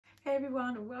Hey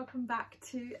everyone, welcome back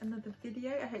to another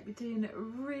video. I hope you're doing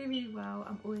really well.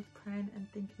 I'm always praying and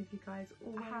thinking of you guys.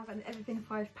 I have an Everything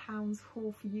 £5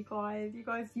 haul for you guys.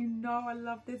 You know I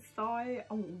love this site.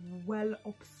 I'm well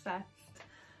obsessed,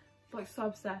 like so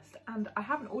obsessed, and I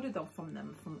haven't ordered them from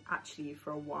them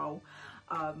for a while,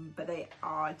 but they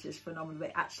are just phenomenal.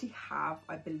 They actually have,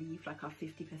 I believe, like a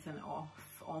 50% off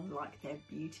on like their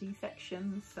beauty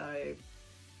section, so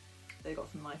they've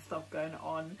got some nice stuff going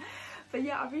on. But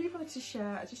yeah, I really wanted to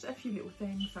share just a few little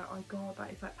things that I got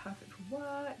that is like perfect for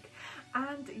work,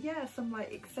 and yeah, some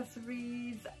like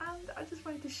accessories, and I just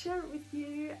wanted to share it with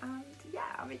you. And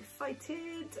yeah, I'm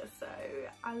excited, so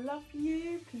I love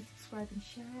you. Please subscribe and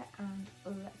share, and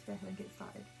let's go ahead and get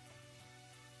started.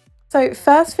 So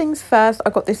first things first, I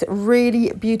got this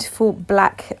really beautiful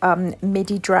black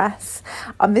midi dress.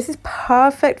 This is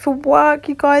perfect for work,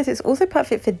 you guys. It's also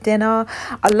perfect for dinner.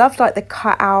 I love like the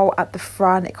cutout at the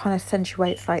front. It kind of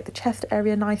accentuates like the chest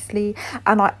area nicely,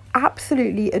 and I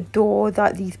absolutely adore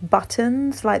that these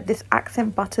buttons, like this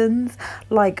accent buttons,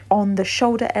 like on the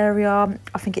shoulder area.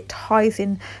 I think it ties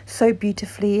in so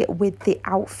beautifully with the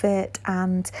outfit,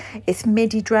 and it's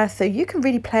midi dress, so you can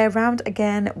really play around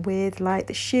again with like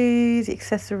the shoes, the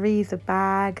accessories, the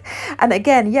bag. And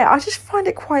again, yeah, I just find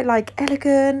it quite like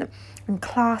elegant and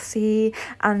classy,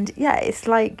 and yeah, it's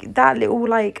like that little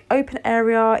like open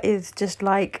area is just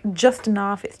like just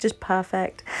enough. It's just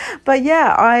perfect. But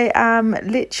yeah, I am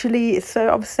literally so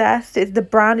obsessed. It's the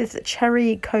brand is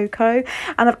Cherry Coco,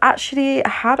 and I've actually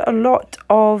had a lot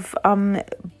of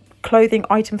clothing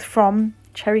items from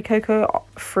Cherry Coco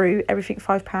through Everything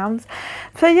 £5.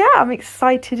 So yeah, I'm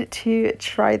excited to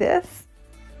try this.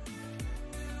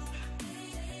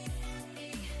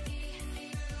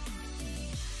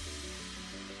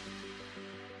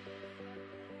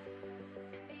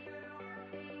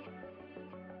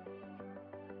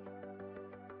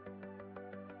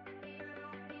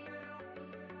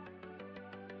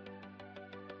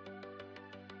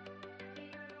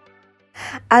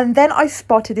 And then I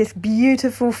spotted this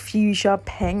beautiful fuchsia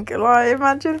pink, like it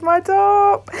matches my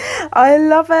top. I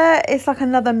love it. It's like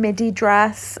another midi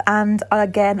dress, and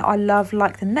again, I love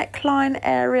like the neckline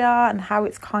area and how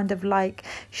it's kind of like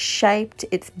shaped.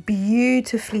 It's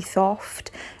beautifully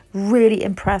soft. Really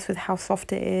impressed with how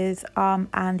soft it is,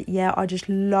 and yeah, I just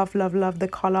love the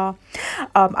color.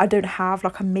 I don't have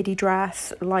like a midi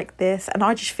dress like this, and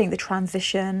I just think the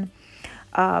transition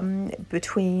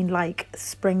between like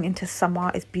spring into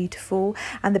summer is beautiful.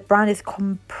 And the brand is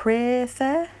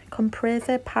Comprese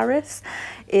Paris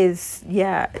is,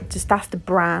 yeah, just that's the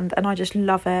brand, and I just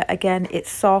love it. Again,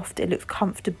 it's soft, it looks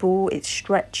comfortable, it's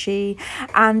stretchy,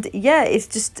 and yeah, it's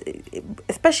just,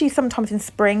 especially sometimes in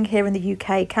spring here in the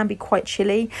UK, it can be quite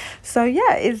chilly, so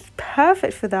yeah, it's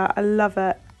perfect for that. I love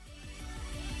it.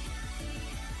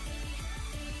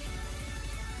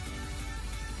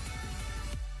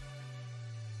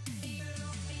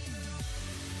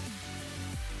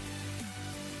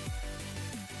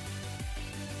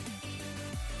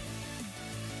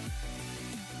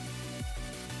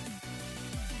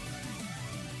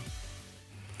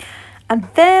 And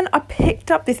then I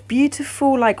picked up this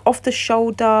beautiful like off the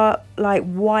shoulder like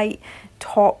white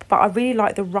top, but I really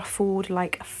like the ruffled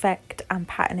like effect and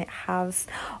pattern it has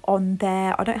on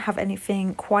there. I don't have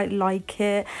anything quite like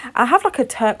it. I have like a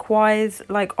turquoise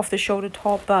like off the shoulder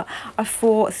top, but I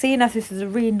thought, seeing as this is a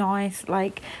really nice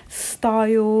like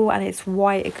style and it's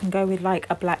white, it can go with like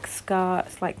a black skirt.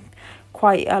 It's like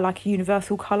quite like a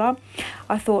universal color.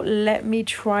 I thought, let me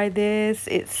try this.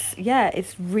 It's, yeah,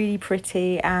 it's really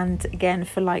pretty, and again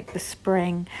for like the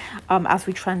spring, as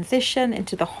we transition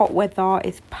into the hot weather,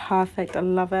 it's perfect. I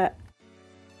love it.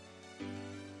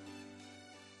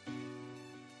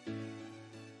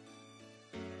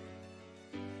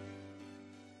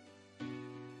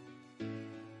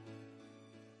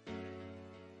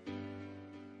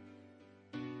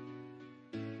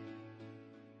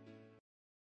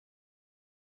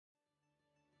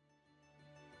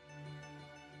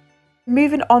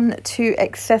 Moving on to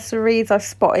accessories, I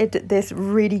spotted this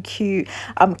really cute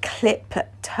clip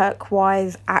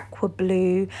turquoise aqua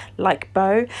blue like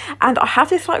bow, and I have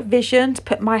this like vision to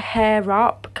put my hair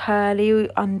up curly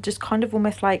and just kind of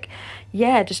almost like,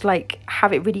 yeah, just like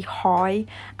have it really high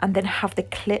and then have the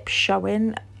clip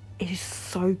showing. It is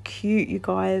so cute, you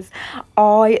guys.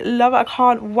 I love it. I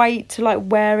can't wait to like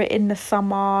wear it in the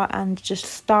summer and just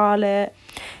style it.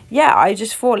 Yeah, I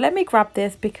just thought, let me grab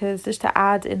this because just to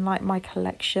add in like my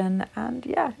collection, and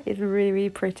yeah, it's really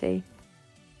pretty.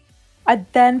 I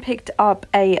then picked up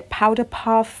a powder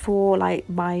puff for like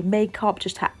my makeup,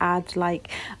 just to add like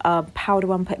powder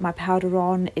when put my powder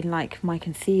on in like my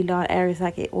concealer areas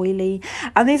that get oily.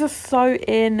 And these are so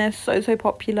in, they're so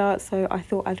popular, so I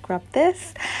thought I'd grab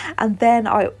this. And then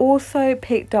I also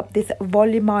picked up this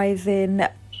volumizing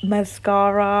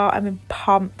mascara. I'm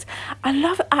pumped. I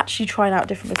love actually trying out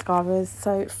different mascaras.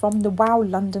 So from the Wow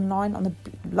London line on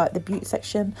the beauty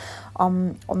section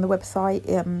on the website,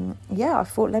 yeah, I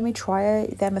thought let me try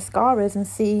their mascaras and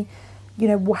see, you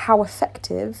know, how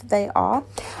effective they are.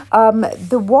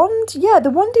 The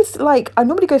wand is like, I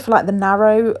normally go for like the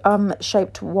narrow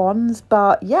shaped wands,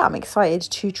 but yeah, I'm excited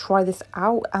to try this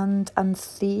out and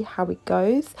see how it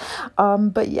goes.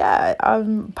 But yeah,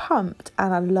 I'm pumped,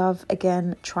 and I love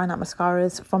again trying out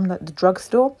mascaras from the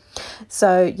drugstore.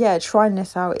 So yeah, trying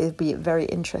this out is be very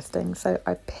interesting. So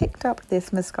I picked up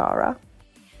this mascara.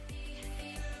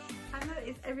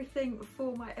 Everything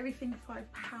for my everything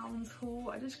 £5 haul.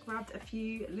 I just grabbed a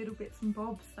few little bits and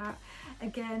bobs that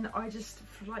again I just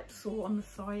like saw on the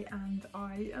site, and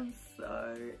I am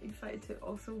so excited to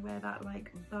also wear that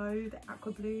like bow, the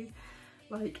aqua blue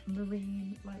like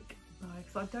marine like bow,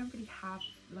 because I don't really have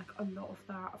like a lot of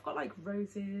that. I've got like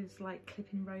roses, like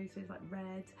clipping roses, like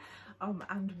red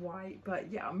and white,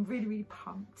 but yeah, I'm really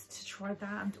pumped to try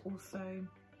that, and also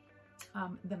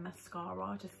the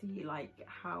mascara to see like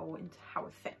how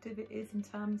effective it is in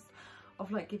terms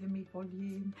of like giving me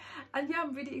volume. And yeah,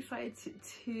 I'm really excited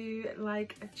to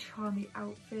like try the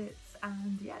outfits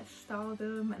and yeah, style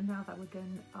them. And now that we're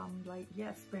going like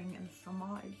yeah, spring and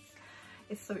summer,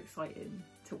 it's so exciting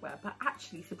to wear. But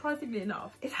actually, surprisingly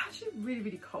enough, it's actually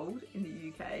really cold in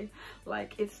the UK.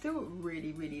 Like it's still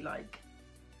really like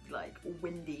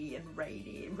windy and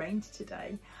rainy. It rained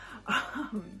today,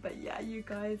 but yeah, you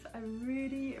guys, I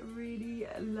really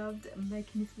loved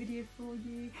making this video for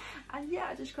you. And yeah,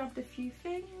 I just grabbed a few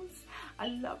things. I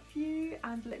love you,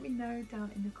 and let me know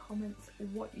down in the comments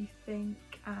what you think.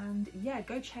 And yeah,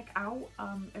 go check out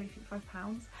everything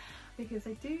 £5, because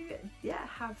they do yeah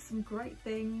have some great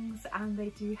things, and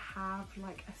they do have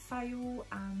like a sale,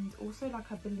 and also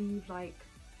like I believe like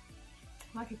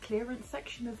a clearance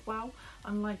section as well,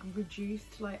 and like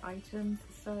reduced like items,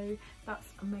 so that's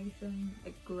amazing,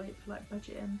 great for like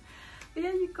budgeting. But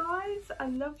yeah, you guys, I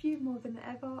love you more than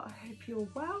ever. I hope you're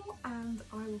well, and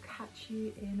I will catch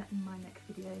you in my next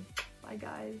video. Bye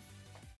guys.